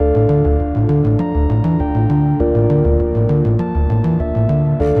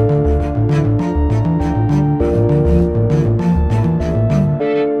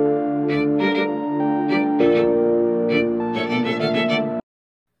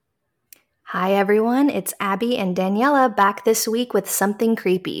Hi, everyone. It's Abby and Daniela back this week with something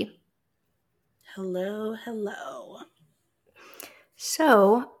creepy. Hello, hello.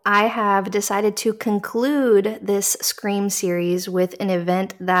 So, I have decided to conclude this Scream series with an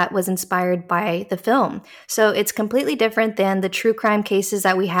event that was inspired by the film. So, it's completely different than the true crime cases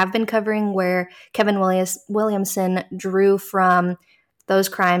that we have been covering, where Kevin Williamson drew from those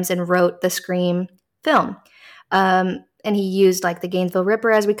crimes and wrote the Scream film. And he used like the Gainesville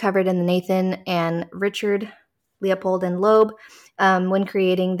Ripper, as we covered in the Nathan and Richard, Leopold and Loeb, when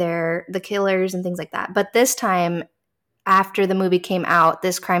creating the killers and things like that. But this time, after the movie came out,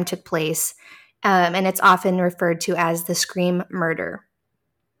 this crime took place, and it's often referred to as the Scream murder,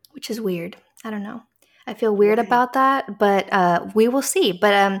 which is weird. I don't know. I feel weird Why? about that, but we will see.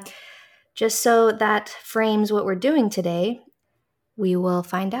 But just so that frames what we're doing today, we will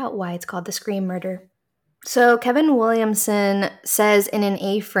find out why it's called the Scream murder. So Kevin Williamson says in an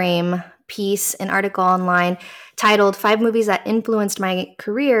A-frame piece, an article online titled 5 Movies That Influenced My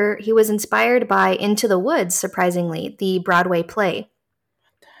Career, he was inspired by Into the Woods, surprisingly, the Broadway play.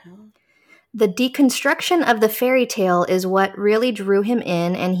 What the hell? The deconstruction of the fairy tale is what really drew him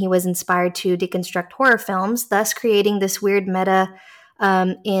in, and he was inspired to deconstruct horror films, thus creating this weird meta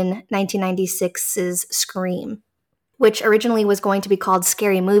in 1996's Scream, which originally was going to be called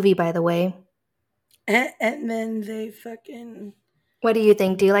Scary Movie, by the way. And then they fucking What do you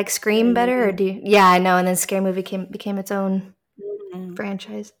think? Do you like Scream Scary better, or movie. do you? Yeah, I know. And then Scary Movie became its own Mm.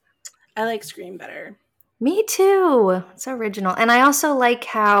 franchise. I like Scream better. Me too. It's original, and I also like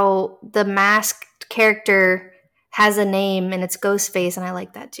how the masked character has a name and it's Ghostface, and I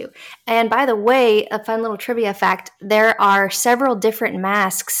like that too. And by the way, a fun little trivia fact: there are several different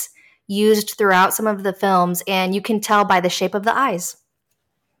masks used throughout some of the films, and you can tell by the shape of the eyes.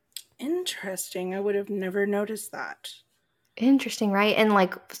 Interesting. I would have never noticed that. Interesting, right? And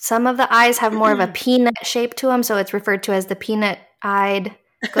like some of the eyes have more of a peanut shape to them, so it's referred to as the peanut-eyed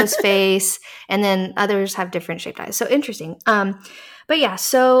ghost face, and then others have different shaped eyes. So interesting. But yeah,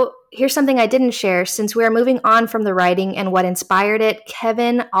 so here's something I didn't share. Since we are moving on from the writing and what inspired it,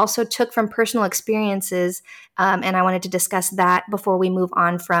 Kevin also took from personal experiences, and I wanted to discuss that before we move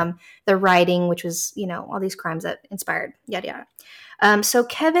on from the writing, which was, all these crimes that inspired, yada yada. So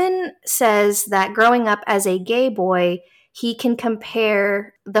Kevin says that growing up as a gay boy, he can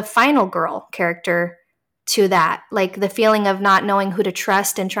compare the Final Girl character to that, like the feeling of not knowing who to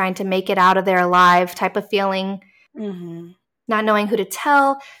trust and trying to make it out of there alive type of feeling, Mm-hmm. not knowing who to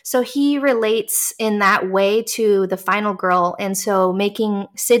tell. So he relates in that way to the Final Girl. And so making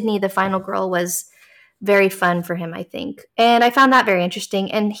Sydney the Final Girl was very fun for him, I think. And I found that very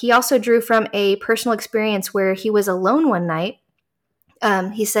interesting. And he also drew from a personal experience where he was alone one night.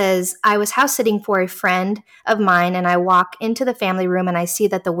 He says, I was house sitting for a friend of mine, and I walk into the family room and I see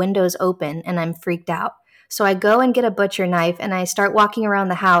that the window's open and I'm freaked out. So I go and get a butcher knife and I start walking around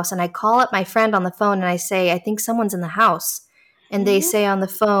the house and I call up my friend on the phone and I say, I think someone's in the house. And they say on the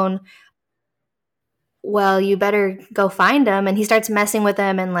phone, well, you better go find them. And he starts messing with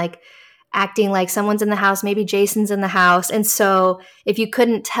them and like acting like someone's in the house. Maybe Jason's in the house. And so if you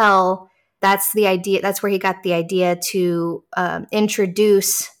couldn't tell, that's the idea. That's where he got the idea to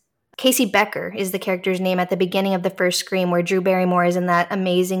introduce Casey Becker is the character's name at the beginning of the first Scream, where Drew Barrymore is in that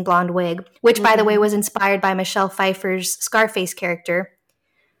amazing blonde wig, which, by the way, was inspired by Michelle Pfeiffer's Scarface character.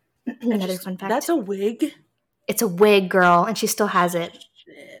 Another fun That's fact. a wig? It's a wig, girl, and she still has it.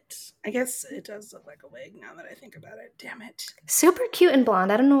 Shit. I guess it does look like a wig now that I think about it. Damn it. Super cute and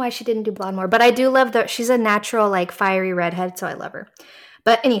blonde. I don't know why she didn't do blonde more, but I do love that she's a natural, like, fiery redhead, so I love her.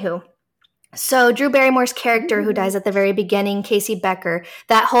 But anywho, so Drew Barrymore's character, who dies at the very beginning, Casey Becker,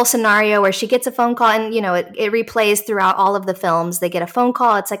 that whole scenario where she gets a phone call and, it replays throughout all of the films. They get a phone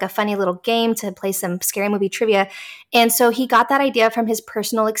call. It's like a funny little game to play some Scary Movie trivia. And so he got that idea from his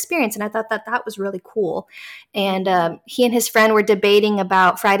personal experience, and I thought that was really cool. And he and his friend were debating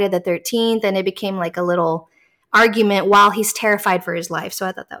about Friday the 13th, and it became like a little argument while he's terrified for his life. So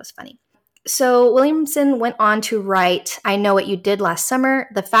I thought that was funny. So Williamson went on to write I Know What You Did Last Summer,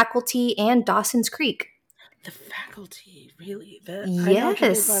 The Faculty, and Dawson's Creek. The Faculty, really? I Know What You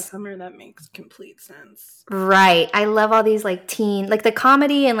Did Yes. Last Summer, that makes complete sense. Right. I love all these like teen, like the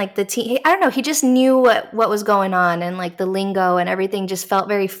comedy and like the teen. I don't know. He just knew what was going on, and like the lingo and everything just felt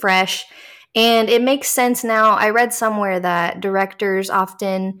very fresh. And it makes sense now. I read somewhere that directors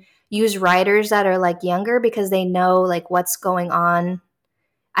often use writers that are like younger because they know like what's going on.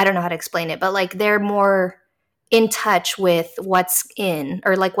 I don't know how to explain it, but like they're more in touch with what's in,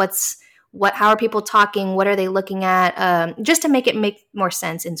 or like how are people talking, what are they looking at, just to make it make more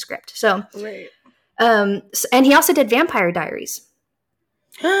sense in script. Right. And he also did Vampire Diaries.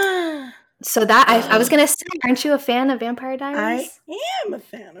 So that I was gonna say, aren't you a fan of Vampire I Diaries? am a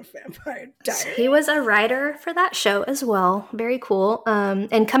fan of Vampire He was Diaries. a writer for that show as well. Very cool.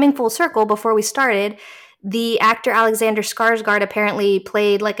 And coming full circle, before we started, the actor Alexander Skarsgård apparently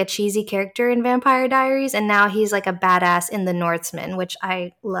played like a cheesy character in Vampire Diaries, and now he's like a badass in The Northman, which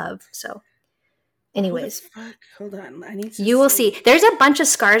I love. So, Who the anyways, fuck? Hold on. I need to you will see. see. There's a bunch of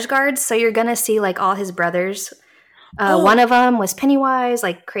Skarsgårds, so you're gonna see like all his brothers. One Oh, of them was Pennywise,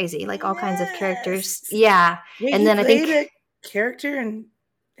 like crazy, like all kinds of characters. yes. Yeah, Wait, and he then I played think a character in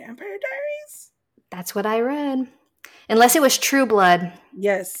Vampire Diaries? that's what I read. Unless it was True Blood.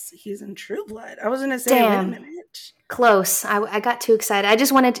 Yes, he's in True Blood. I was going to say, wait a Damn, minute. close. I got too excited. I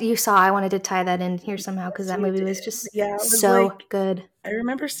just wanted to, you saw, I wanted to tie that in here somehow because Yes, that you movie was did. just Yeah, I was so like, good. I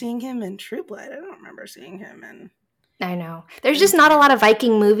remember seeing him in True Blood. I don't remember seeing him in I know. There's just not a lot of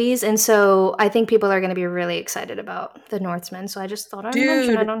Viking movies, and so I think people are going to be really excited about The Northman. So I just thought I'd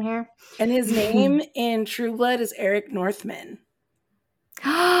mention it Dude. on here. And his name in True Blood is Eric Northman.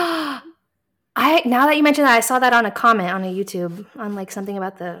 Now that you mentioned that, I saw that on a comment on a YouTube on like something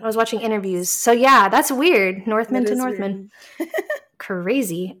about I was watching interviews. So yeah, that's weird. Northman That to is Northman. weird.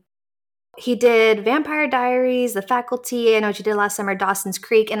 Crazy. He did Vampire Diaries, The Faculty. I know what you did last summer, Dawson's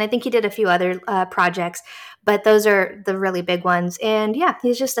Creek, and I think he did a few other projects, but those are the really big ones. And yeah,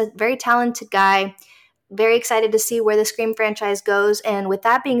 he's just a very talented guy. Very excited to see where the Scream franchise goes. And with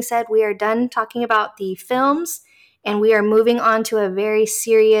that being said, we are done talking about the films, and we are moving on to a very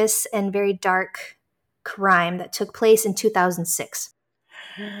serious and very dark crime that took place in 2006.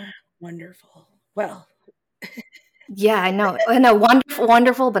 Wonderful. Well, Yeah, I know. Wonderful,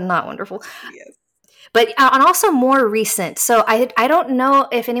 wonderful, but not wonderful. yes. But and also more recent. So I don't know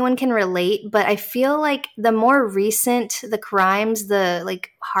if anyone can relate, but I feel like the more recent the crimes, the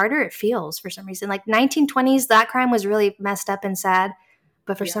like harder it feels for some reason. Like 1920s, that crime was really messed up and sad,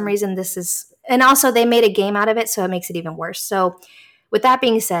 but for some Yeah. reason this is, and also they made a game out of it, so it makes it even worse. So with that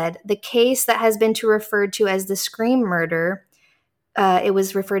being said, the case that has been referred to as the Scream murder, it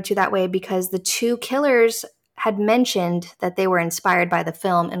was referred to that way because the two killers had mentioned that they were inspired by the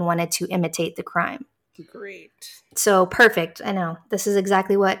film and wanted to imitate the crime. Great. So perfect. I know. This is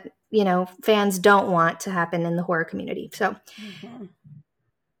exactly what, fans don't want to happen in the horror community. So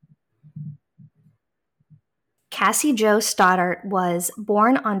Cassie Jo Stoddart was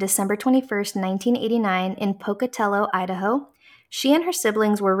born on December 21st, 1989 in Pocatello, Idaho. She and her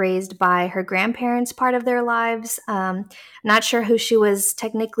siblings were raised by her grandparents part of their lives. Not sure who she was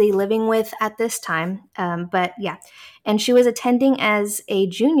technically living with at this time, but yeah. And she was attending as a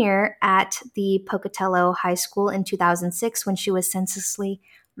junior at the Pocatello High School in 2006 when she was senselessly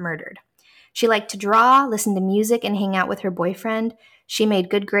murdered. She liked to draw, listen to music, and hang out with her boyfriend. She made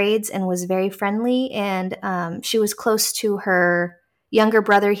good grades and was very friendly, and she was close to her younger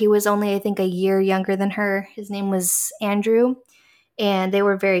brother. He was only, I think, a year younger than her. His name was Andrew, and they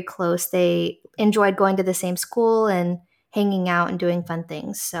were very close. They enjoyed going to the same school and hanging out and doing fun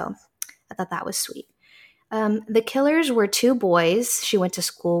things. So I thought that was sweet. The killers were two boys she went to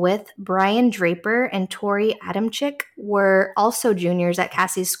school with. Brian Draper and Tori Adamczyk were also juniors at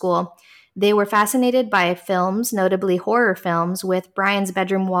Cassie's school. They were fascinated by films, notably horror films, with Brian's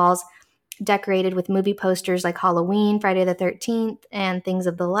bedroom walls decorated with movie posters like Halloween, Friday the 13th, and things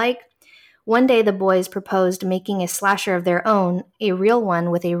of the like. One day, the boys proposed making a slasher of their own, a real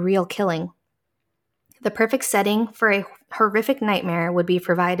one with a real killing. The perfect setting for a horrific nightmare would be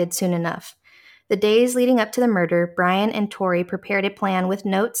provided soon enough. The days leading up to the murder, Brian and Tori prepared a plan with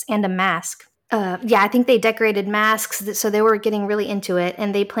notes and a mask. I think they decorated masks, so they were getting really into it,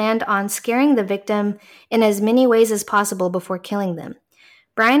 and they planned on scaring the victim in as many ways as possible before killing them.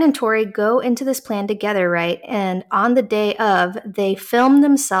 Brian and Tori go into this plan together, right? And on the day of, they film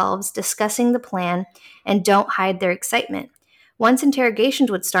themselves discussing the plan and don't hide their excitement. Once interrogations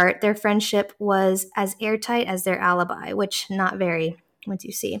would start, their friendship was as airtight as their alibi, which not very, once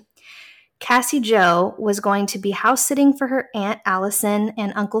you see. Cassie Jo was going to be house sitting for her Aunt Allison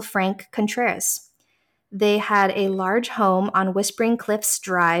and Uncle Frank Contreras. They had a large home on Whispering Cliffs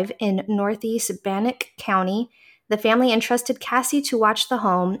Drive in northeast Bannock County. The family entrusted Cassie to watch the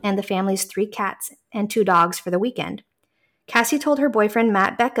home and the family's 3 cats and 2 dogs for the weekend. Cassie told her boyfriend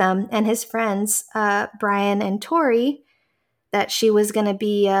Matt Beckham and his friends, Brian and Tori, that she was going to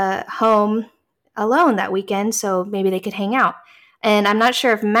be home alone that weekend, so maybe they could hang out. And I'm not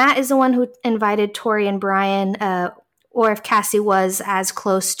sure if Matt is the one who invited Tori and Brian, or if Cassie was as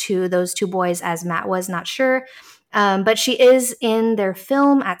close to those 2 boys as Matt was, not sure. But she is in their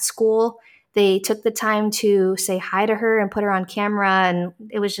film at school. They took the time to say hi to her and put her on camera, and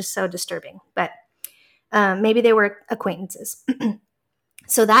it was just so disturbing. But maybe they were acquaintances.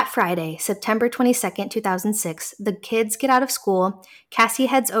 So that Friday, September 22nd, 2006, the kids get out of school. Cassie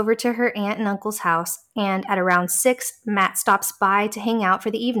heads over to her aunt and uncle's house, and at around 6, Matt stops by to hang out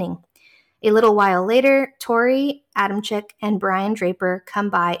for the evening. A little while later, Tori Adamczyk and Brian Draper come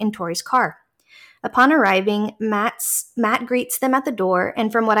by in Tori's car. Upon arriving, Matt greets them at the door,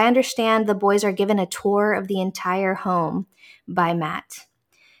 and from what I understand, the boys are given a tour of the entire home by Matt.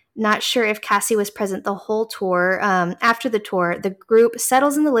 Not sure if Cassie was present the whole tour. After the tour, the group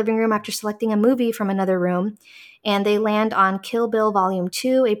settles in the living room after selecting a movie from another room, and they land on Kill Bill Volume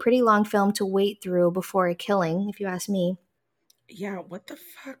 2, a pretty long film to wait through before a killing, if you ask me. Yeah, what the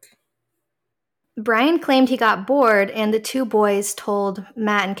fuck? Brian claimed he got bored, and the two boys told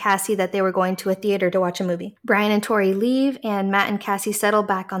Matt and Cassie that they were going to a theater to watch a movie. Brian and Tori leave, and Matt and Cassie settle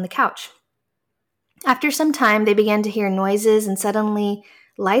back on the couch. After some time, they began to hear noises, and suddenly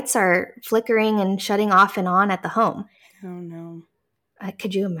lights are flickering and shutting off and on at the home. Oh, no.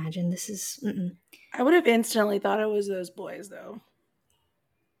 Could you imagine? This is... I would have instantly thought it was those boys, though.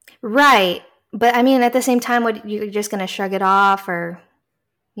 Right. But, I mean, at the same time, you're just going to shrug it off or...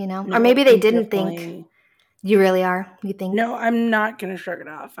 No, or maybe they didn't think. You really are? You think? No, I'm not going to shrug it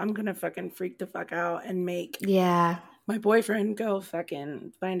off. I'm going to fucking freak the fuck out and make my boyfriend go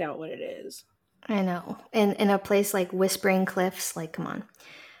fucking find out what it is. I know. In a place like Whispering Cliffs, like, come on.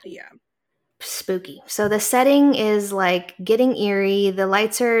 Yeah. Spooky. So the setting is like getting eerie. The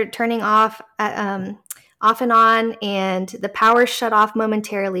lights are turning off and on, and the power shut off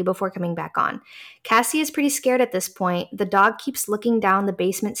momentarily before coming back on. Cassie is pretty scared at this point. The dog keeps looking down the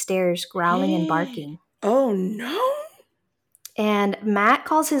basement stairs, growling and barking. Oh, no. And Matt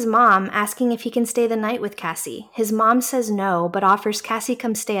calls his mom, asking if he can stay the night with Cassie. His mom says no, but offers Cassie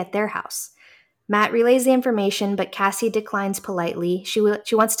come stay at their house. Matt relays the information, but Cassie declines politely. She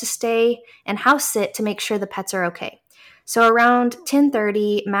wants to stay and house sit to make sure the pets are okay. So around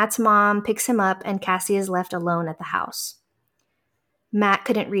 10:30, Matt's mom picks him up and Cassie is left alone at the house. Matt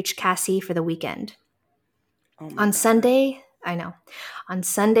couldn't reach Cassie for the weekend. On Sunday,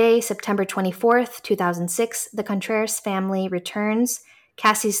 September 24th, 2006, the Contreras family returns.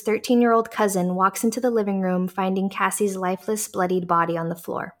 Cassie's 13-year-old cousin walks into the living room, finding Cassie's lifeless, bloodied body on the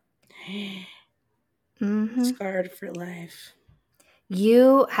floor. Scarred for life.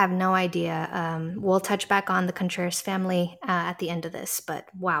 You have no idea. We'll touch back on the Contreras family at the end of this, but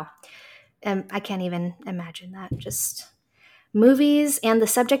wow. I can't even imagine that. Just movies and the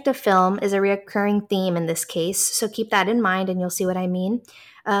subject of film is a recurring theme in this case, so keep that in mind and you'll see what I mean.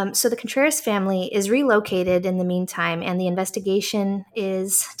 So the Contreras family is relocated in the meantime, and the investigation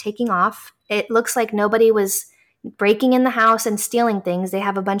is taking off. It looks like nobody was breaking in the house and stealing things. They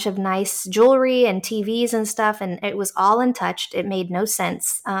have a bunch of nice jewelry and TVs and stuff, and it was all untouched. It made no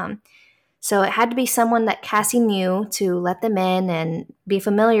sense. So it had to be someone that Cassie knew to let them in and be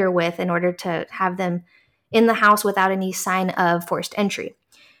familiar with in order to have them in the house without any sign of forced entry.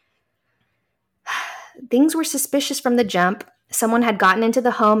 Things were suspicious from the jump. Someone had gotten into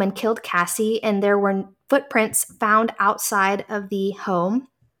the home and killed Cassie, and there were footprints found outside of the home.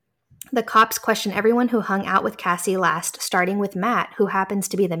 The cops questioned everyone who hung out with Cassie last, starting with Matt, who happens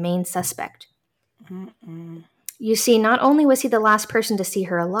to be the main suspect. You see, not only was he the last person to see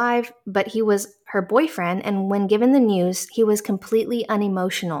her alive, but he was her boyfriend, and when given the news, he was completely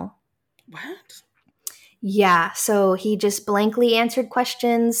unemotional. What? Yeah, so he just blankly answered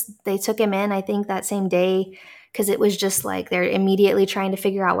questions. They took him in, I think, that same day, because it was just like they're immediately trying to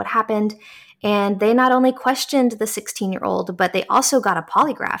figure out what happened. And they not only questioned the 16-year-old, but they also got a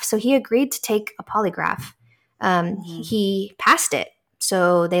polygraph. So he agreed to take a polygraph. He passed it.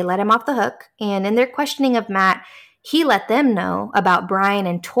 So they let him off the hook. And in their questioning of Matt, he let them know about Brian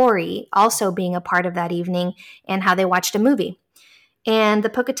and Tori also being a part of that evening and how they watched a movie. And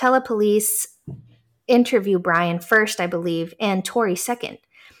the Pocatello police interview Brian first, I believe, and Tori second.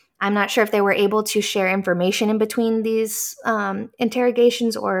 I'm not sure if they were able to share information in between these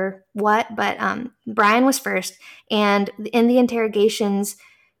interrogations or what, but Brian was first. And in the interrogations,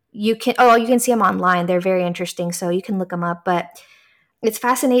 you can see them online. They're very interesting, so you can look them up. But it's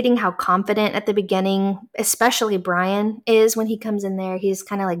fascinating how confident at the beginning, especially Brian, is when he comes in there. He's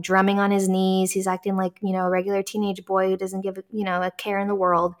kind of like drumming on his knees. He's acting like, a regular teenage boy who doesn't give, a care in the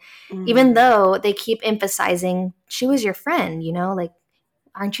world, even though they keep emphasizing she was your friend, like,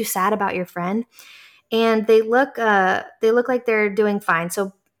 aren't you sad about your friend? And they look like they're doing fine.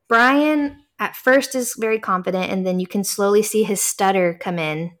 So Brian at first is very confident, and then you can slowly see his stutter come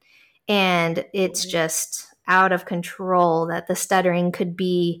in, and it's just out of control that the stuttering could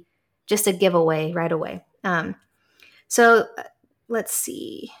be just a giveaway right away. So let's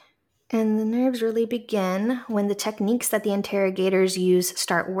see. And the nerves really begin when the techniques that the interrogators use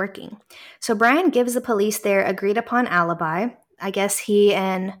start working. So Brian gives the police their agreed upon alibi. I guess he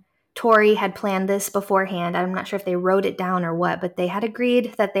and Tori had planned this beforehand. I'm not sure if they wrote it down or what, but they had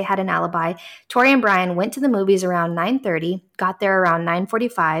agreed that they had an alibi. Tori and Brian went to the movies around 9:30, got there around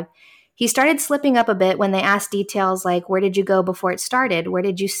 9:45. He started slipping up a bit when they asked details like, where did you go before it started? Where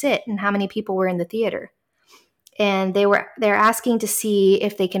did you sit? And how many people were in the theater? And they're asking to see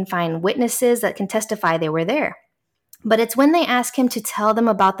if they can find witnesses that can testify they were there. But it's when they ask him to tell them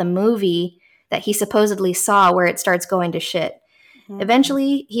about the movie that he supposedly saw where it starts going to shit. Mm-hmm.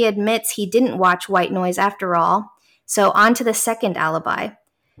 Eventually, he admits he didn't watch White Noise after all. So on to the second alibi.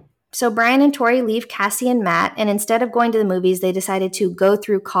 So Brian and Tori leave Cassie and Matt, and instead of going to the movies, they decided to go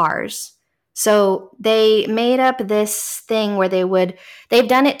through cars. So they made up this thing where they've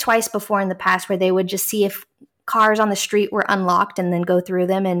done it twice before in the past, where they would just see if cars on the street were unlocked and then go through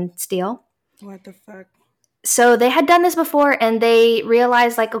them and steal. What the fuck? So they had done this before, and they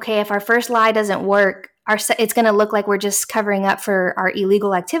realized, like, okay, if our first lie doesn't work, it's going to look like we're just covering up for our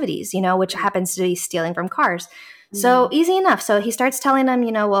illegal activities, which happens to be stealing from cars. So easy enough. So he starts telling them,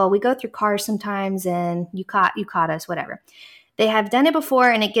 well, we go through cars sometimes, and you caught us, whatever. They have done it before,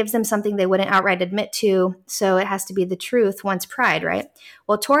 and it gives them something they wouldn't outright admit to, so it has to be the truth once pried, right?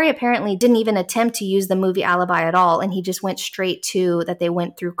 Well, Tori apparently didn't even attempt to use the movie alibi at all, and he just went straight to that they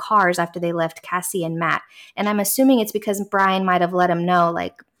went through cars after they left Cassie and Matt. And I'm assuming it's because Brian might have let him know,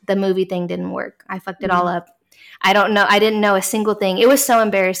 like, the movie thing didn't work. I fucked it all up. I don't know. I didn't know a single thing. It was so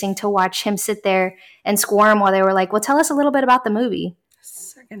embarrassing to watch him sit there and squirm while they were like, well, tell us a little bit about the movie.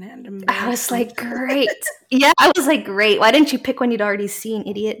 I was like, great. Yeah, I was like, great. Why didn't you pick one you'd already seen,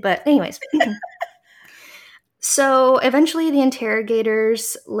 idiot? But anyways. So eventually the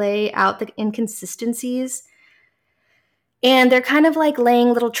interrogators lay out the inconsistencies. And they're kind of like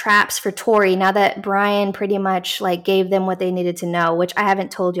laying little traps for Tori now that Brian pretty much like gave them what they needed to know, which I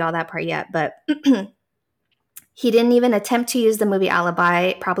haven't told y'all that part yet, but he didn't even attempt to use the movie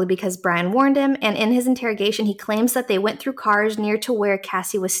alibi, probably because Brian warned him. And in his interrogation, he claims that they went through cars near to where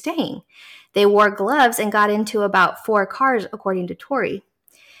Cassie was staying. They wore gloves and got into about 4 cars, according to Tori.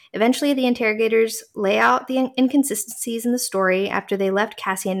 Eventually, the interrogators lay out the inconsistencies in the story after they left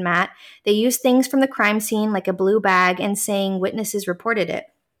Cassie and Matt. They used things from the crime scene, like a blue bag, and saying witnesses reported it.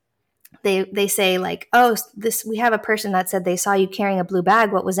 They say, like, oh, we have a person that said they saw you carrying a blue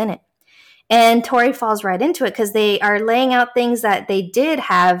bag. What was in it? And Tori falls right into it because they are laying out things that they did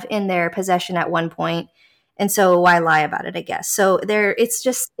have in their possession at one point. And so why lie about it, I guess. So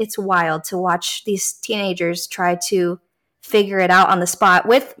it's wild to watch these teenagers try to figure it out on the spot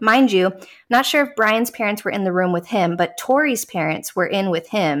with, mind you, not sure if Brian's parents were in the room with him, but Tori's parents were in with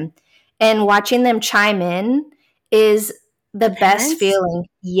him. And watching them chime in is the best feeling.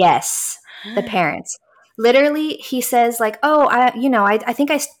 Yes, the parents. Literally, he says like, oh, I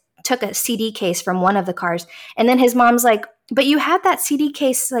think I took a CD case from one of the cars. And then his mom's like, but you had that CD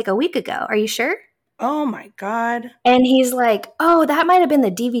case like a week ago. Are you sure? Oh my God. And he's like, oh, that might have been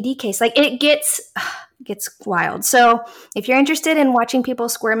the DVD case. Like it gets wild. So if you're interested in watching people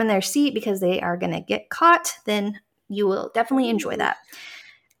squirm in their seat because they are going to get caught, then you will definitely enjoy that.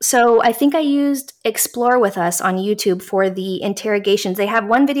 So I think I used Explore With Us on YouTube for the interrogations. They have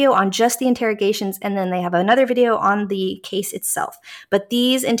one video on just the interrogations, and then they have another video on the case itself. But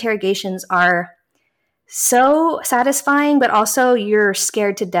these interrogations are so satisfying, but also you're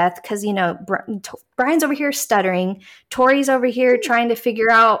scared to death because, Brian's over here stuttering. Tori's over here trying to figure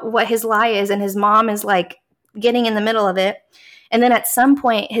out what his lie is, and his mom is like getting in the middle of it. And then at some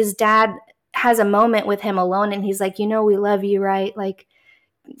point, his dad has a moment with him alone, and he's like, we love you, right? Like,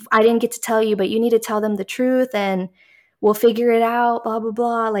 I didn't get to tell you, but you need to tell them the truth and we'll figure it out, blah, blah,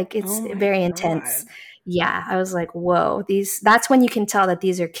 blah. Like it's very intense. Yeah. I was like, whoa, that's when you can tell that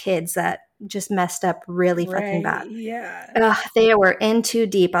these are kids that just messed up really fucking bad. Yeah. They were in too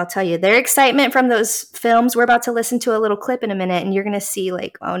deep. I'll tell you their excitement from those films. We're about to listen to a little clip in a minute and you're going to see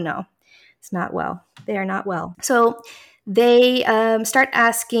like, oh no, it's not well. They are not well. So they start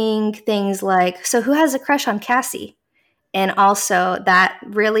asking things like, so who has a crush on Cassie? And also that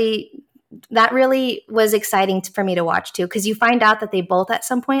really was exciting for me to watch too, because you find out that they both at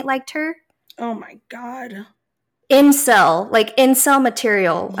some point liked her. Oh my God. Incel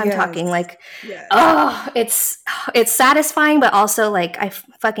material. I'm talking like, it's satisfying, but also like I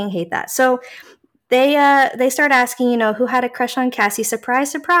fucking hate that. So they start asking, who had a crush on Cassie? Surprise,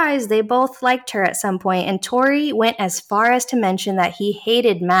 surprise. They both liked her at some point. And Tori went as far as to mention that he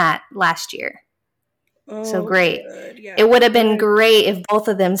hated Matt last year. So great. Yeah. It would have been great if both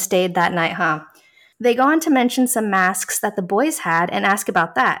of them stayed that night, huh? They go on to mention some masks that the boys had and ask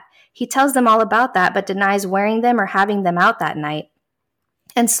about that. He tells them all about that, but denies wearing them or having them out that night.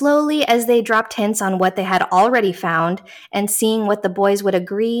 And slowly, as they dropped hints on what they had already found and seeing what the boys would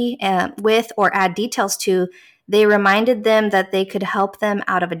agree with or add details to, they reminded them that they could help them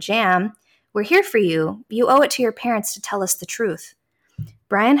out of a jam. We're here for you. You owe it to your parents to tell us the truth.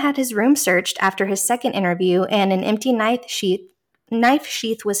 Brian had his room searched after his second interview, and an empty knife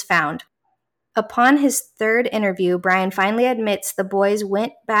sheath was found. Upon his third interview, Brian finally admits the boys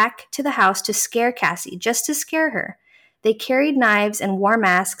went back to the house to scare Cassie, just to scare her. They carried knives and wore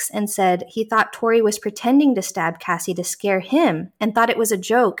masks and said he thought Tori was pretending to stab Cassie to scare him and thought it was a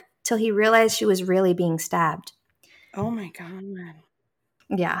joke till he realized she was really being stabbed. Oh my God, man.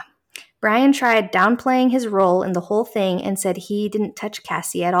 Yeah. Brian tried downplaying his role in the whole thing and said he didn't touch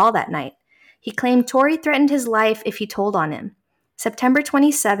Cassie at all that night. He claimed Tori threatened his life if he told on him. September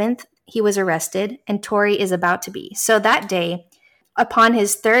 27th, he was arrested, and Tori is about to be. So that day, upon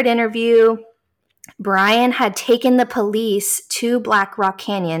his third interview, Brian had taken the police to Black Rock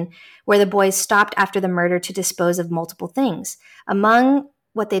Canyon, where the boys stopped after the murder to dispose of multiple things. Among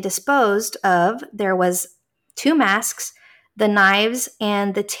what they disposed of, there was 2 masks, the knives,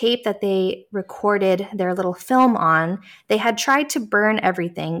 and the tape that they recorded their little film on. They had tried to burn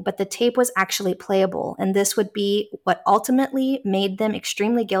everything, but the tape was actually playable, and this would be what ultimately made them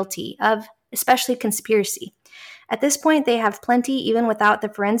extremely guilty of, especially conspiracy. At this point, they have plenty even without the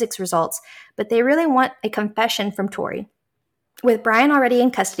forensics results, but they really want a confession from Tori. With Brian already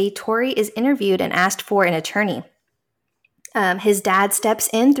in custody, Tori is interviewed and asked for an attorney. His dad steps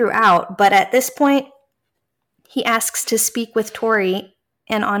in throughout, but at this point, he asks to speak with Tori,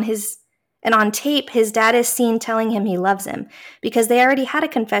 and on tape, his dad is seen telling him he loves him because they already had a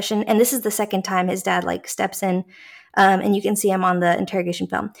confession, and this is the second time his dad steps in, and you can see him on the interrogation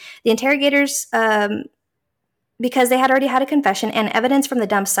film. The interrogators, because they had already had a confession and evidence from the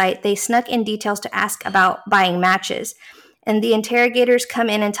dump site, they snuck in details to ask about buying matches. And the interrogators come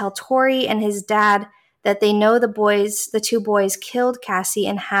in and tell Tori and his dad that they know the 2 boys killed Cassie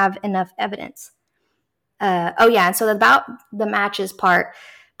and have enough evidence. And so about the matches part,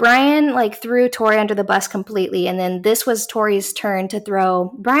 Brian threw Tori under the bus completely, and then this was Tori's turn to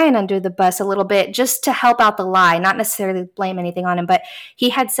throw Brian under the bus a little bit just to help out the lie, not necessarily blame anything on him, but he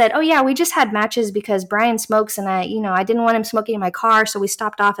had said, "Oh yeah, we just had matches because Brian smokes, and I didn't want him smoking in my car, so we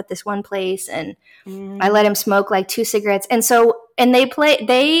stopped off at this one place and I let him smoke 2 cigarettes." And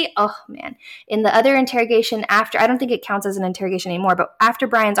in the other interrogation after, I don't think it counts as an interrogation anymore, but after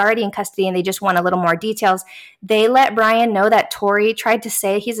Brian's already in custody and they just want a little more details, they let Brian know that Tori tried to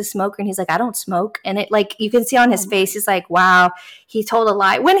say he's a smoker, and he's like, "I don't smoke." And it you can see on his face, he's like, wow, he told a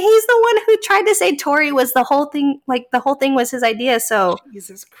lie when he's the one who tried to say Tori was the whole thing, the whole thing was his idea. So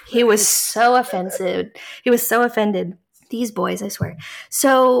he was so offensive. He was so offended. These boys, I swear.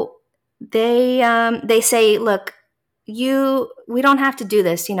 So they say, "Look, we don't have to do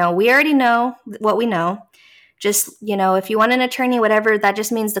this. We already know what we know. Just, if you want an attorney, whatever, that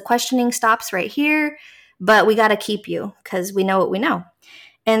just means the questioning stops right here, but we got to keep you because we know what we know."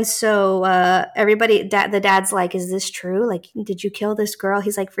 And so everybody, the dad's like, "Is this true? Did you kill this girl?"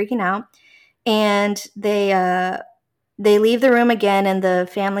 He's freaking out. And they leave the room again, and the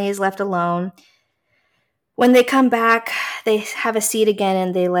family is left alone. When they come back, they have a seat again,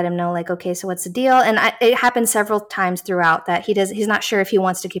 and they let him know, "Okay, so what's the deal?" And it happens several times throughout that he's not sure if he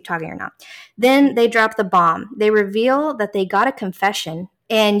wants to keep talking or not. Then they drop the bomb. They reveal that they got a confession,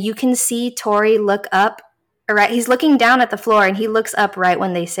 and you can see Tori look up. Right, he's looking down at the floor, and he looks up right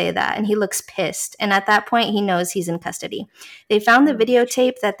when they say that, and he looks pissed. And at that point, he knows he's in custody. They found the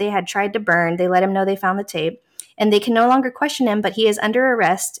videotape that they had tried to burn. They let him know they found the tape. And they can no longer question him, but he is under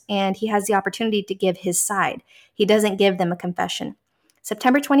arrest, and he has the opportunity to give his side. He doesn't give them a confession.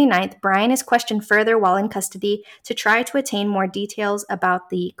 September 29th, Brian is questioned further while in custody to try to attain more details about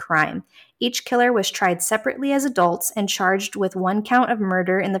the crime. Each killer was tried separately as adults and charged with 1 count of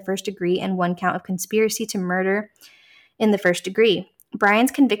murder in the first degree and 1 count of conspiracy to murder in the first degree. Brian's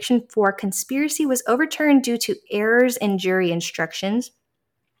conviction for conspiracy was overturned due to errors in jury instructions.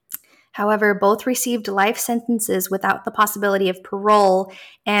 However, both received life sentences without the possibility of parole,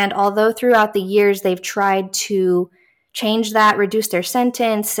 and although throughout the years they've tried to change that, reduce their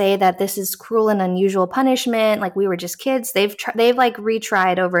sentence, say that this is cruel and unusual punishment, we were just kids, they've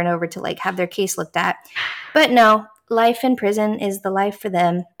retried over and over to have their case looked at. But no, life in prison is the life for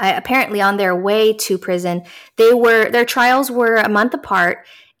them. Apparently on their way to prison, their trials were a month apart,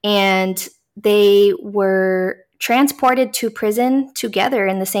 and they were transported to prison together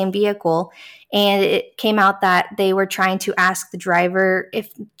in the same vehicle. And it came out that they were trying to ask the driver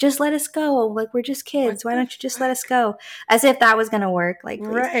if just let us go. Like, we're just kids. Why don't you just let us go? As if that was going to work. Like, please.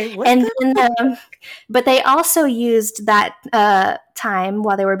 Right. And then, but they also used that time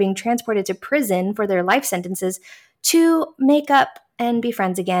while they were being transported to prison for their life sentences to make up and be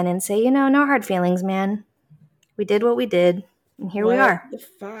friends again and say, no hard feelings, man. We did what we did. And here we are. What the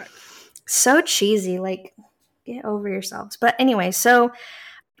fuck? So cheesy. Like, get over yourselves. But anyway, so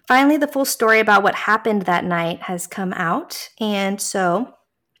finally, the full story about what happened that night has come out. And so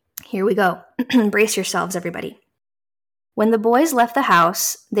here we go. Brace yourselves, everybody. When the boys left the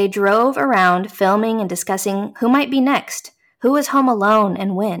house, they drove around filming and discussing who might be next, who was home alone,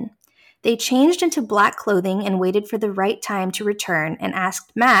 and when. They changed into black clothing and waited for the right time to return and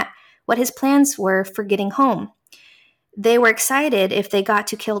asked Matt what his plans were for getting home. They were excited if they got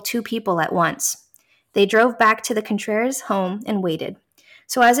to kill 2 people at once. They drove back to the Contreras home and waited.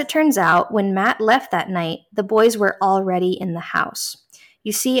 So as it turns out, when Matt left that night, the boys were already in the house.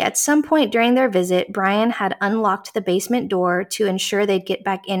 You see, at some point during their visit, Brian had unlocked the basement door to ensure they'd get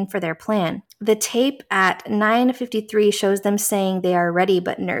back in for their plan. The tape at 9:53 shows them saying they are ready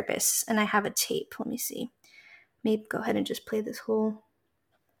but nervous. And I have a tape. Let me see. Maybe go ahead and just play this whole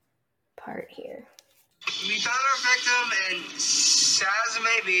part here. We found our victim, and sad as it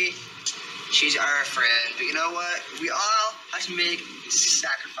may be, she's our friend. But you know what? We all have to make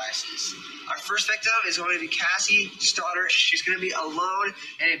sacrifices. Our first victim is going to be Cassie's daughter. She's going to be alone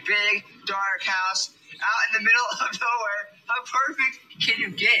in a big, dark house out in the middle of nowhere. How perfect can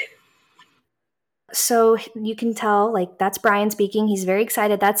you get? So you can tell, like, that's Brian speaking. He's very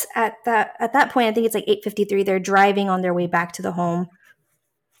excited. That's at that point, I think it's like 8:53. They're driving on their way back to the home.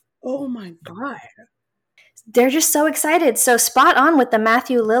 Oh my God. They're just so excited. So spot on with the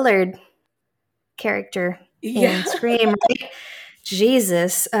Matthew Lillard character in Scream, right?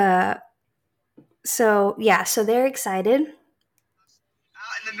 Jesus. So they're excited. Out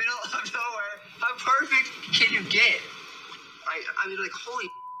in the middle of nowhere. How perfect can you get? I mean, like, holy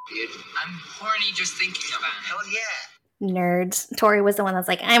dude. I'm horny just thinking about it. Hell yeah. Nerds. Tori was the one that's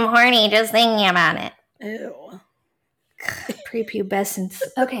like, I'm horny just thinking about it. Ew. Prepubescence.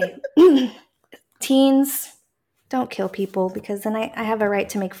 Okay. Teens, don't kill people, because then I have a right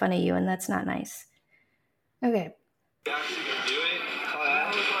to make fun of you, and that's not nice. Okay. You actually gonna do it?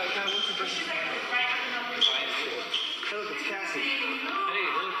 Hello, it's Cassie. Hey,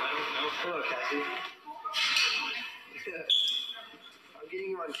 look, hello, Cassie. I'm getting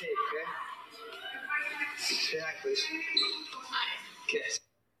you on tape, okay? Say hi, please. Kiss.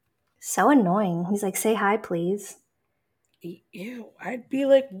 So annoying. He's like, say hi, please. Ew. I'd be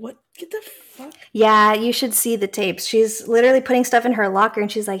like, what? Get the fuck? Yeah, you should see the tapes. She's literally putting stuff in her locker,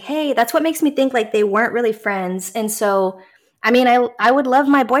 and she's like, hey, that's what makes me think like they weren't really friends. And so, I mean, I would love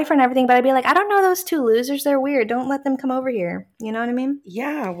my boyfriend and everything, but I'd be like, I don't know those 2 losers. They're weird. Don't let them come over here. You know what I mean?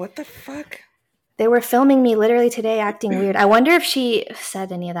 Yeah, what the fuck? They were filming me literally today acting weird. I wonder if she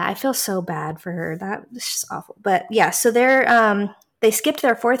said any of that. I feel so bad for her. That was just awful. But yeah, so they skipped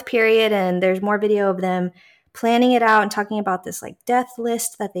their 4th period, and there's more video of them planning it out and talking about this like death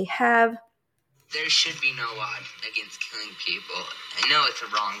list that they have. There should be no law against killing people. I know it's a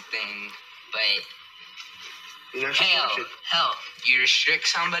wrong thing, but hell, you restrict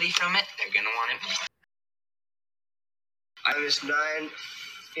somebody from it, they're gonna want it more. I was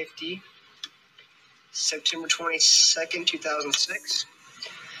 9:50, September 22nd, 2006.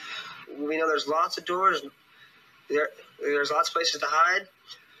 We know there's lots of doors. There's lots of places to hide.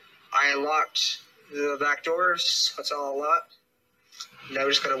 I unlocked the back doors. That's all unlocked. Now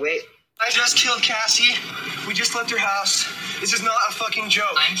we just gotta wait. I just killed Cassie. We just left her house. This is not a fucking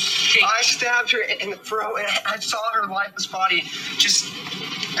joke. I'm shaking. I stabbed her in the throat, and I saw her lifeless body just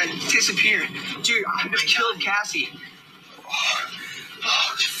disappear. Dude, I just killed Cassie.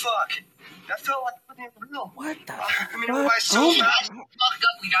 Oh, fuck. That felt like fucking real. What the I mean, why so bad? Fucked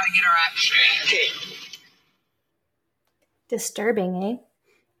up, we gotta get our act straight. Okay. Disturbing, eh?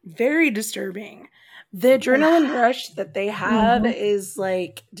 Very disturbing. The adrenaline rush that they have is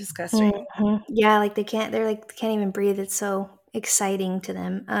like disgusting. Yeah, like they can't even breathe. It's so exciting to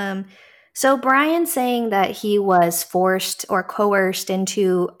them. So Brian saying that he was forced or coerced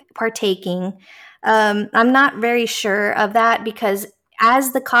into partaking. I'm not very sure of that, because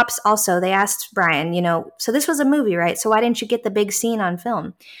as the cops also, they asked Brian, so this was a movie, right? So why didn't you get the big scene on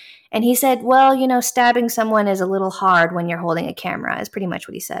film? And he said, well, stabbing someone is a little hard when you're holding a camera, is pretty much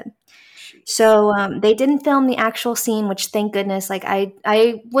what he said. So they didn't film the actual scene, which thank goodness. Like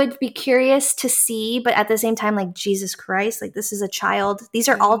I would be curious to see, but at the same time, like Jesus Christ, like this is a child. These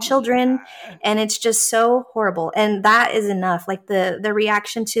are all children, and it's just so horrible. And that is enough. Like the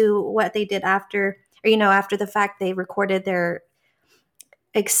reaction to what they did after, or after the fact, they recorded their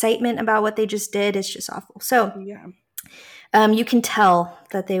excitement about what they just did is just awful. So you can tell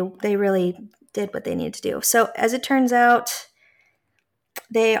that they really did what they needed to do. So as it turns out,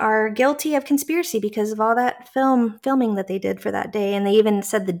 they are guilty of conspiracy because of all that filming that they did for that day. And they even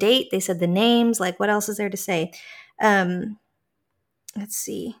said the date. They said the names. Like, what else is there to say? Let's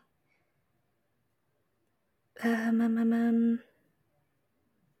see.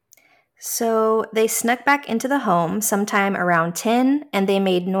 So they snuck back into the home sometime around 10, and they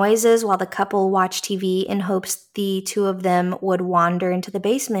made noises while the couple watched TV in hopes the two of them would wander into the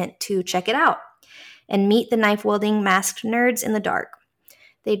basement to check it out and meet the knife-wielding masked nerds in the dark.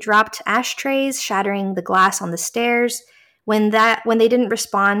 They dropped ashtrays, shattering the glass on the stairs. When they didn't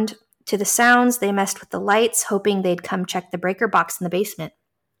respond to the sounds, they messed with the lights, hoping they'd come check the breaker box in the basement.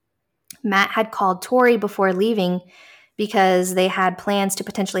 Matt had called Tori before leaving because they had plans to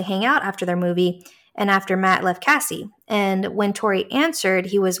potentially hang out after their movie and after Matt left Cassie. And when Tori answered,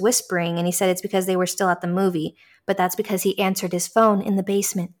 he was whispering, and he said it's because they were still at the movie, but that's because he answered his phone in the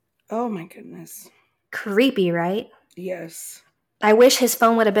basement. Oh my goodness. Creepy, right? Yes. I wish his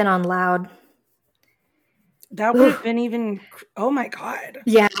phone would have been on loud. That would have been even... Oh, my God.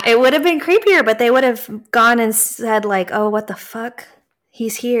 Yeah, it would have been creepier, but they would have gone and said, like, oh, what the fuck?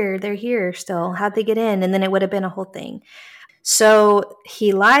 He's here. They're here still. How'd they get in? And then it would have been a whole thing. So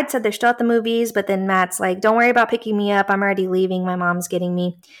he lied, said they're still at the movies, but then Matt's like, don't worry about picking me up. I'm already leaving. My mom's getting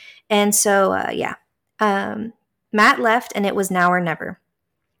me. And so, Matt left, and it was now or never.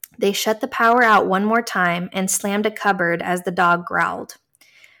 They shut the power out one more time and slammed a cupboard as the dog growled.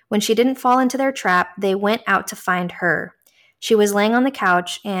 When she didn't fall into their trap, they went out to find her. She was laying on the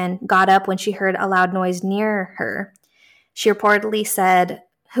couch and got up when she heard a loud noise near her. She reportedly said,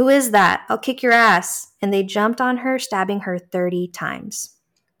 "Who is that? I'll kick your ass." And they jumped on her, stabbing her 30 times.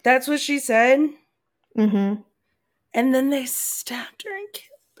 That's what she said? Mm-hmm. And then they stabbed her and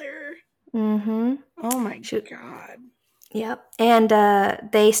killed her. Mm-hmm. Oh my God. Yep. And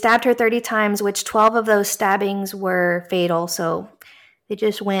they stabbed her 30 times, which 12 of those stabbings were fatal. So they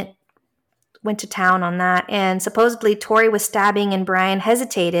just went to town on that. And supposedly Tori was stabbing and Brian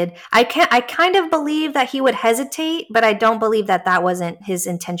hesitated. I kind of believe that he would hesitate, but I don't believe that wasn't his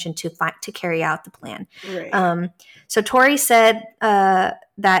intention to carry out the plan. Right. So Tori said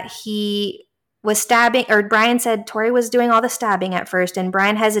that he was stabbing, or Brian said Tori was doing all the stabbing at first, and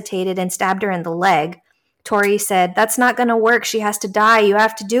Brian hesitated and stabbed her in the leg. Tori said, "That's not going to work. She has to die. You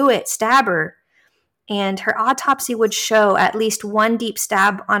have to do it. Stab her." And her autopsy would show at least one deep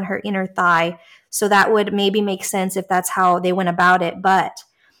stab on her inner thigh. So that would maybe make sense if that's how they went about it. But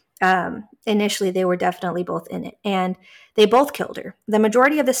initially, they were definitely both in it. And they both killed her. The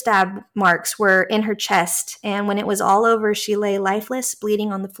majority of the stab marks were in her chest. And when it was all over, she lay lifeless,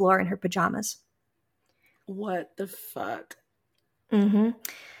 bleeding on the floor in her pajamas. What the fuck? Mm-hmm.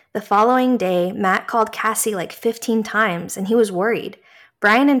 The following day, Matt called Cassie like 15 times, and he was worried.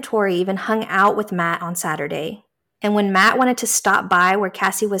 Brian and Tori even hung out with Matt on Saturday. And when Matt wanted to stop by where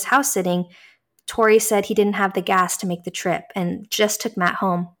Cassie was house sitting, Tori said he didn't have the gas to make the trip and just took Matt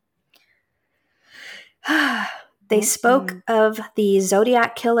home. They spoke of the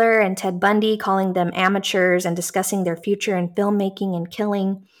Zodiac Killer and Ted Bundy, calling them amateurs and discussing their future in filmmaking and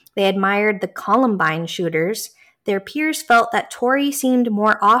killing. They admired the Columbine shooters. Their peers felt that Tori seemed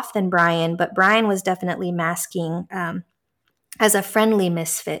more off than Brian, but Brian was definitely masking as a friendly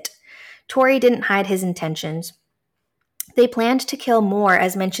misfit. Tori didn't hide his intentions. They planned to kill more,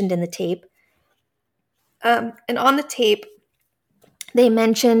 as mentioned in the tape. And on the tape, they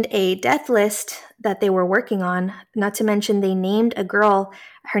mentioned a death list that they were working on. Not to mention they named a girl.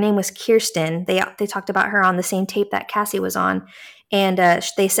 Her name was Kirsten. They talked about her on the same tape that Cassie was on. And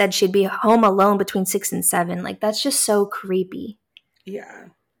they said she'd be home alone between 6 and 7. Like, that's just so creepy. Yeah.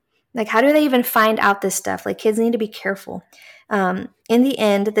 Like, how do they even find out this stuff? Like, kids need to be careful. In the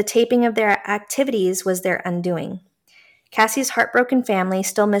end, the taping of their activities was their undoing. Cassie's heartbroken family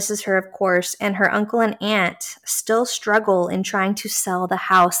still misses her, of course, and her uncle and aunt still struggle in trying to sell the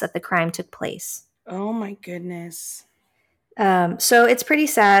house that the crime took place. Oh, my goodness. So it's pretty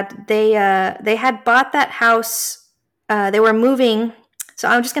sad. They had bought that house. They were moving. So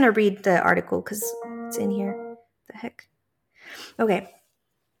I'm just going to read the article because it's in here. The heck? Okay.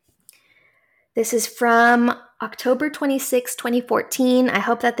 This is from October 26, 2014. I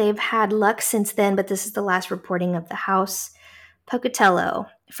hope that they've had luck since then, but this is the last reporting of the house. Pocatello.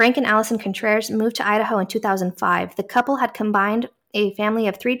 Frank and Allison Contreras moved to Idaho in 2005. The couple had a family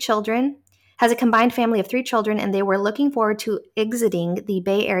of 3 children, has a combined family of 3 children, and they were looking forward to exiting the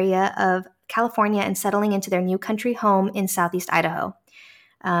Bay Area of California and settling into their new country home in southeast Idaho.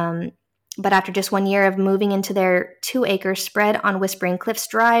 But after just 1 year of moving into their 2-acre spread on Whispering Cliffs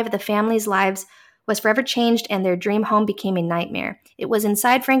Drive, the family's lives was forever changed and their dream home became a nightmare. It was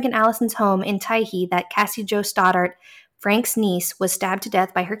inside Frank and Allison's home in Tyhee that Cassie Jo Stoddart, Frank's niece, was stabbed to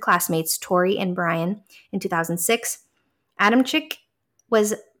death by her classmates Tori and Brian in 2006. Adamczyk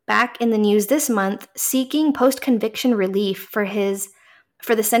was back in the news this month seeking post-conviction relief for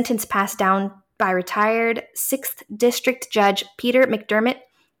the sentence passed down by retired 6th District Judge Peter McDermott.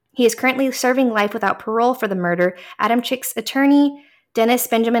 He is currently serving life without parole for the murder. Adamczyk's attorney, Dennis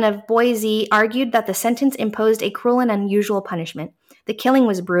Benjamin of Boise, argued that the sentence imposed a cruel and unusual punishment. The killing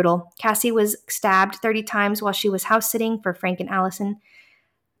was brutal. Cassie was stabbed 30 times while she was house-sitting for Frank and Allison.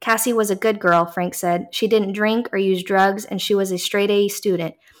 Cassie was a good girl, Frank said. She didn't drink or use drugs, and she was a straight-A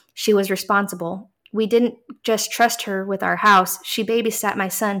student. She was responsible. We didn't just trust her with our house. She babysat my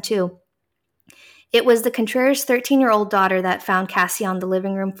son, too. It was the Contreras' 13-year-old daughter that found Cassie on the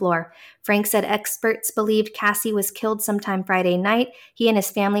living room floor. Frank said experts believed Cassie was killed sometime Friday night. He and his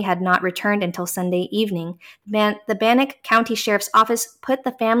family had not returned until Sunday evening. The Bannock County Sheriff's Office put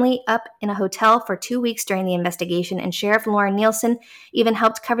the family up in a hotel for 2 weeks during the investigation, and Sheriff Lauren Nielsen even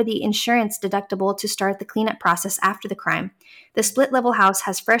helped cover the insurance deductible to start the cleanup process after the crime. The split-level house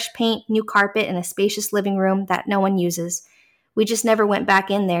has fresh paint, new carpet, and a spacious living room that no one uses. We just never went back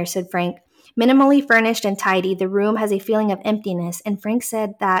in there, said Frank. Minimally furnished and tidy, the room has a feeling of emptiness, and Frank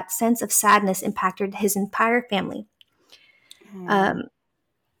said that sense of sadness impacted his entire family.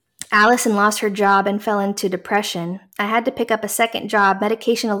 Allison lost her job and fell into depression. I had to pick up a second job.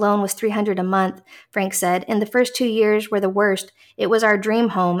 Medication alone was $300 a month, Frank said. In the first 2 years were the worst. It was our dream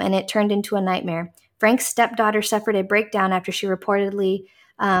home, and it turned into a nightmare. Frank's stepdaughter suffered a breakdown after she reportedly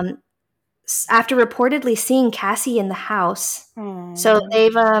seeing Cassie in the house. So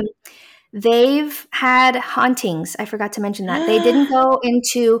they've had hauntings. I forgot to mention that. They didn't go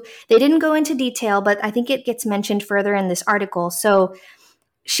into detail, but I think it gets mentioned further in this article. So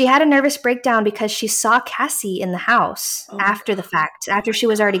she had a nervous breakdown because she saw Cassie in the house after the fact, after she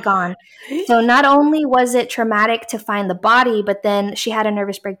was already gone. So not only was it traumatic to find the body, but then she had a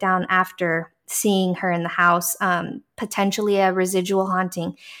nervous breakdown after seeing her in the house, potentially a residual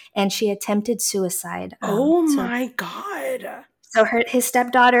haunting, and she attempted suicide. My God. So his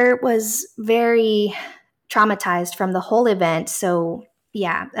stepdaughter was very traumatized from the whole event. So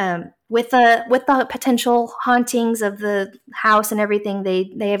yeah, with the potential hauntings of the house and everything,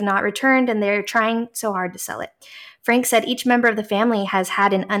 they have not returned, and they're trying so hard to sell it. Frank said each member of the family has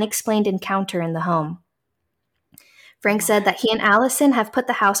had an unexplained encounter in the home. Frank said that he and Allison have put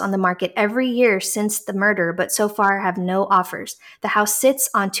the house on the market every year since the murder, but so far have no offers. The house sits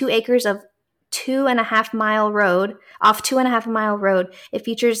on 2 acres of 2.5 mile road. It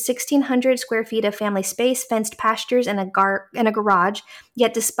features 1,600 square feet of family space, fenced pastures, and a garage.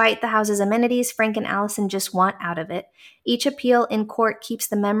 Yet despite the house's amenities, Frank and Allison just want out of it. Each appeal in court keeps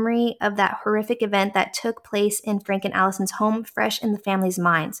the memory of that horrific event that took place in Frank and Allison's home fresh in the family's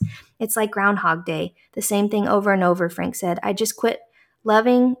minds. It's like Groundhog Day. The same thing over and over, Frank said. I just quit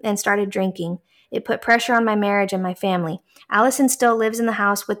loving and started drinking. It put pressure on my marriage and my family. Allison still lives in the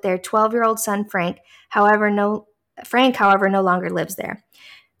house with their 12-year-old son, Frank. However, no longer lives there.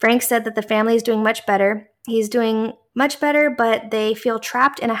 Frank said that the family is doing much better. He's doing much better, but they feel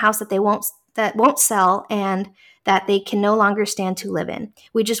trapped in a house that won't sell, and that they can no longer stand to live in.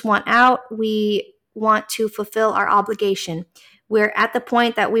 We just want out. We want to fulfill our obligation. We're at the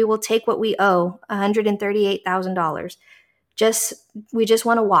point that we will take what we owe, $138,000. We just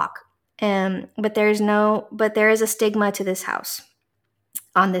want to walk. But there is a stigma to this house.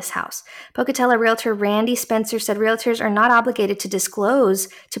 On this house. Pocatello realtor Randy Spencer said realtors are not obligated to disclose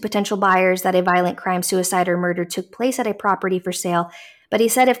to potential buyers that a violent crime, suicide, or murder took place at a property for sale. But he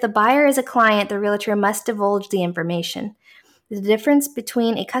said if the buyer is a client, the realtor must divulge the information. The difference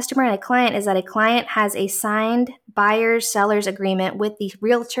between a customer and a client is that a client has a signed buyer's-seller's agreement with the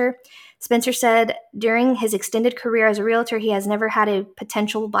realtor. Spencer said during his extended career as a realtor, he has never had a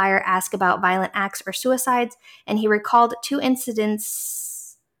potential buyer ask about violent acts or suicides, and he recalled 2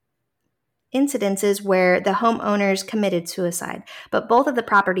 incidences where the homeowners committed suicide, but both of the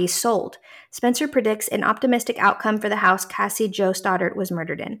properties sold. Spencer predicts an optimistic outcome for the house Cassie Jo Stoddart was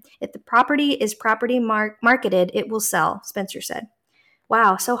murdered in. If the property is marketed, it will sell, Spencer said.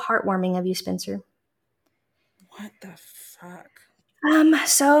 Wow, so heartwarming of you, Spencer. What the fuck?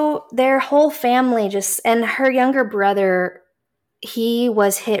 So their whole family and her younger brother he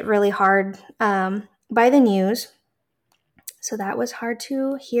was hit really hard by the news. So that was hard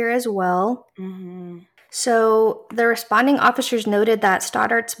to hear as well. Mm-hmm. So the responding officers noted that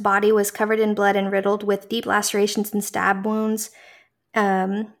Stoddart's body was covered in blood and riddled with deep lacerations and stab wounds.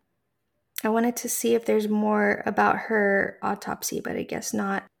 I wanted to see if there's more about her autopsy, but I guess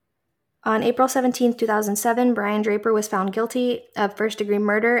not. On April 17, 2007, Brian Draper was found guilty of first-degree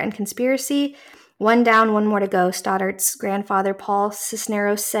murder and conspiracy. One down, one more to go, Stoddart's grandfather, Paul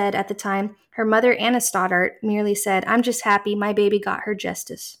Cisneros, said at the time. Her mother, Anna Stoddart, merely said, "I'm just happy my baby got her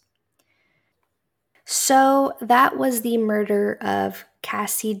justice." So that was the murder of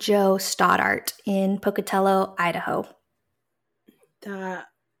Cassie Jo Stoddart in Pocatello, Idaho. That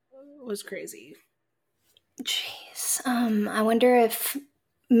was crazy. Jeez. I wonder if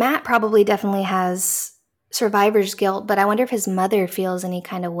Matt probably definitely has survivor's guilt, but I wonder if his mother feels any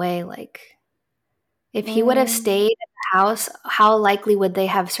kind of way. Like, if he would have stayed at the house, how likely would they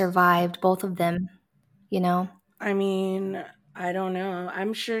have survived, both of them, you know? I mean, I don't know.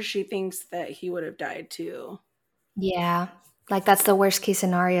 I'm sure she thinks that he would have died too. Yeah. Like, that's the worst case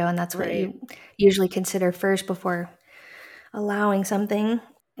scenario, and that's what you usually consider first before allowing something.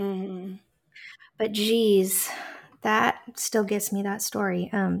 Mm-hmm. But geez, that still gets me, that story.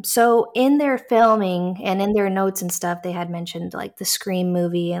 So in their filming and in their notes and stuff, they had mentioned like the Scream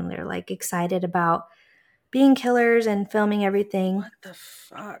movie, and they're like excited about being killers and filming everything. What the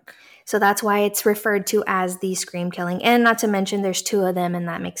fuck? So that's why it's referred to as the Scream killing. And not to mention there's 2 of them, and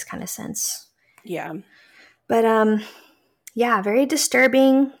that makes kind of sense. Yeah. But yeah, very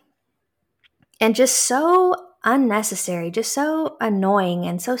disturbing and just so unnecessary, just so annoying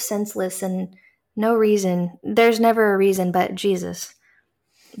and so senseless, and no reason. There's never a reason, but Jesus.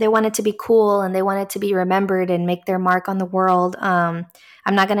 They want it to be cool, and they want it to be remembered and make their mark on the world.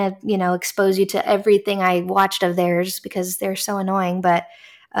 I'm not going to, expose you to everything I watched of theirs because they're so annoying, but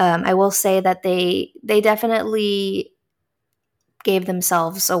I will say that they definitely gave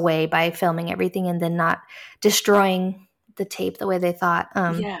themselves away by filming everything and then not destroying the tape the way they thought.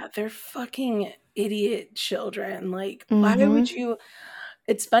 Yeah, they're fucking idiot children. Like, why would you?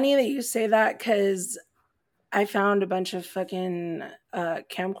 It's funny that you say that because I found a bunch of fucking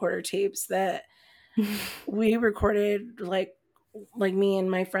camcorder tapes that we recorded, like me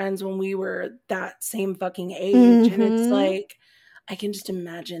and my friends when we were that same fucking age. And it's like, I can just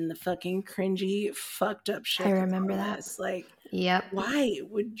imagine the fucking cringy, fucked up shit. I remember that. Like, yep. Why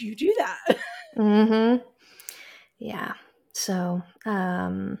would you do that? Yeah. So,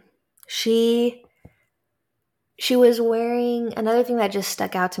 she was wearing, another thing that just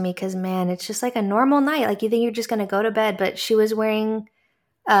stuck out to me, because man, it's just like a normal night. Like, you think you're just going to go to bed, but she was wearing,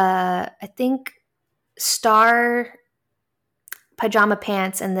 I think, star pajama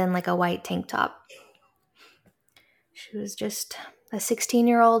pants and then like a white tank top. She was just a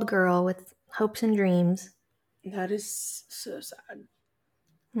 16-year-old girl with hopes and dreams. That is so sad.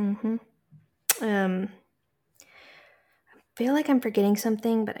 I feel like I'm forgetting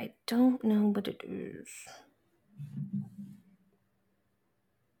something, but I don't know what it is.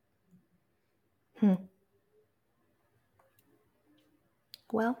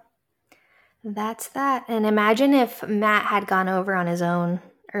 Well, that's that. And imagine if Matt had gone over on his own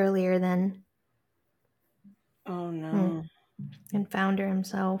earlier then. Oh, no. And found her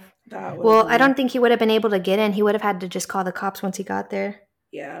himself. Well, I don't think he would have been able to get in. He would have had to just call the cops once he got there.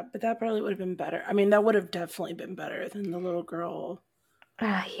 Yeah, but that probably would have been better. I mean, that would have definitely been better than the little girl.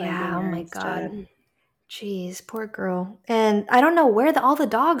 Yeah, oh my God. Jeez, poor girl. And I don't know where all the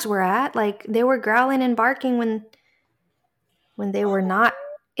dogs were at. Like, they were growling and barking when they were not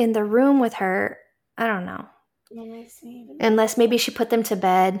in the room with her. I don't know. Unless maybe she put them to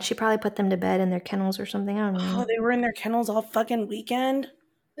bed. She probably put them to bed in their kennels or something. I don't know. Oh, they were in their kennels all fucking weekend?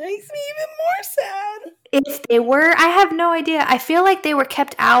 That makes me even more sad. If they were, I have no idea. I feel like they were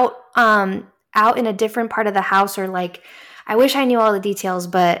kept out in a different part of the house, or like, I wish I knew all the details,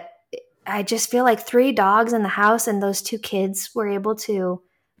 but I just feel like 3 dogs in the house and those 2 kids were able to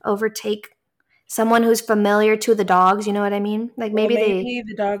overtake someone who's familiar to the dogs, you know what I mean? Like, maybe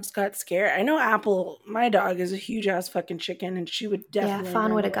the dogs got scared. I know Apple, my dog, is a huge ass fucking chicken, and she would definitely. Yeah,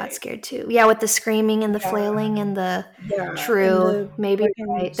 Fawn would have got scared too. Yeah, with the screaming and the flailing and the maybe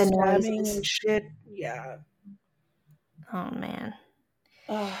right, the noises and shit. Yeah. Oh man.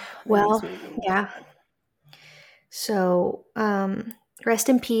 Oh, well, yeah. So, rest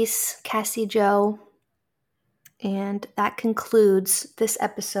in peace, Cassie Jo. And that concludes this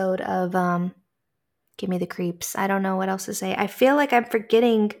episode of Give Me the Creeps. I don't know what else to say. I feel like I'm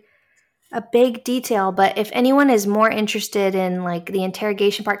forgetting a big detail, but if anyone is more interested in like the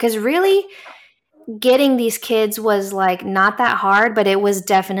interrogation part, because really getting these kids was like not that hard, but it was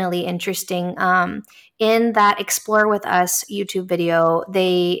definitely interesting. In that Explore With Us YouTube video,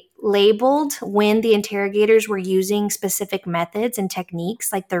 they labeled when the interrogators were using specific methods and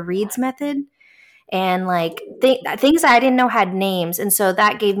techniques, like the Reed's method, and like things that I didn't know had names. And so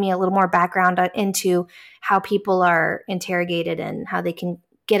that gave me a little more background into how people are interrogated and how they can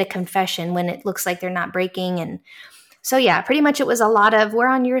get a confession when it looks like they're not breaking. And so, yeah, pretty much it was a lot of, we're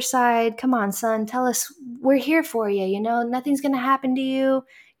on your side. Come on, son, tell us, we're here for you. You know, nothing's going to happen to you.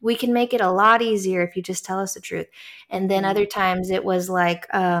 We can make it a lot easier if you just tell us the truth. And then other times it was like,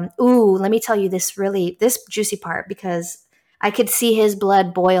 ooh, let me tell you this juicy part, because I could see his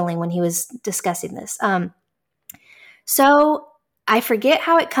blood boiling when he was discussing this. So I forget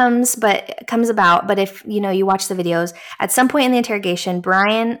how it comes about, but if you watch the videos, at some point in the interrogation,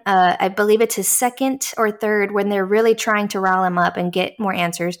 Brian, I believe it's his second or third, when they're really trying to rile him up and get more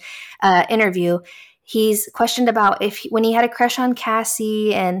answers, interview, he's questioned about when he had a crush on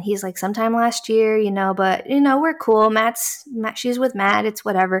Cassie, and he's like, sometime last year, but we're cool. She's with Matt, it's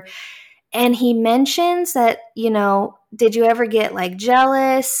whatever. And he mentions that, did you ever get like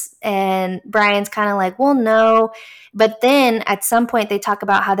jealous? And Brian's kind of like, well, no. But then at some point they talk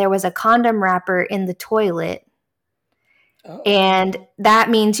about how there was a condom wrapper in the toilet. Oh. And that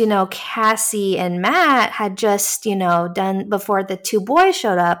means, Cassie and Matt had just, done before the two boys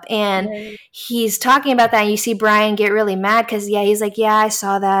showed up. And he's talking about that. And you see Brian get really mad because, he's like, yeah, I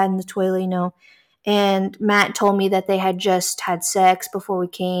saw that in the toilet, And Matt told me that they had just had sex before we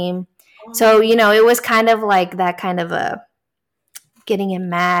came. So, it was kind of like that kind of a getting him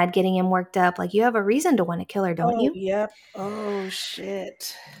mad, getting him worked up. Like, you have a reason to want to kill her, don't you? Yep. Oh,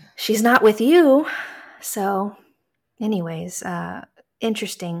 shit. She's not with you. So, anyways,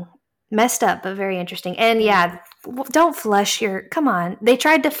 interesting. Messed up, but very interesting. And don't flush come on. They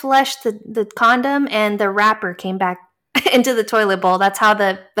tried to flush the condom and the wrapper came back into the toilet bowl. That's how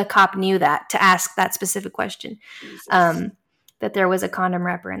the cop knew that, to ask that specific question. Jesus. That there was a condom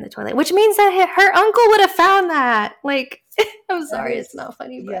wrapper in the toilet, which means that her uncle would have found that. Like, I'm sorry, it's not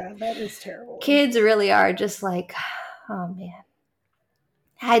funny, but that is terrible. Kids really are just like, oh man,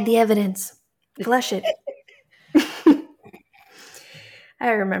 hide the evidence, flush it. I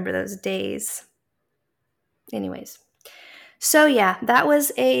remember those days. Anyways, so that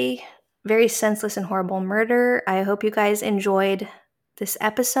was a very senseless and horrible murder. I hope you guys enjoyed this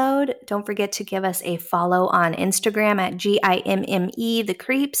episode. Don't forget to give us a follow on Instagram at GIMME The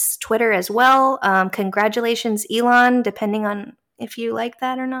Creeps, Twitter as well. Congratulations, Elon, depending on if you like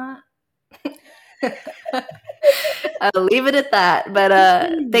that or not. I'll leave it at that.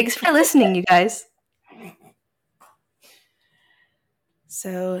 But thanks for listening, you guys.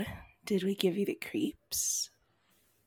 So, did we give you the creeps?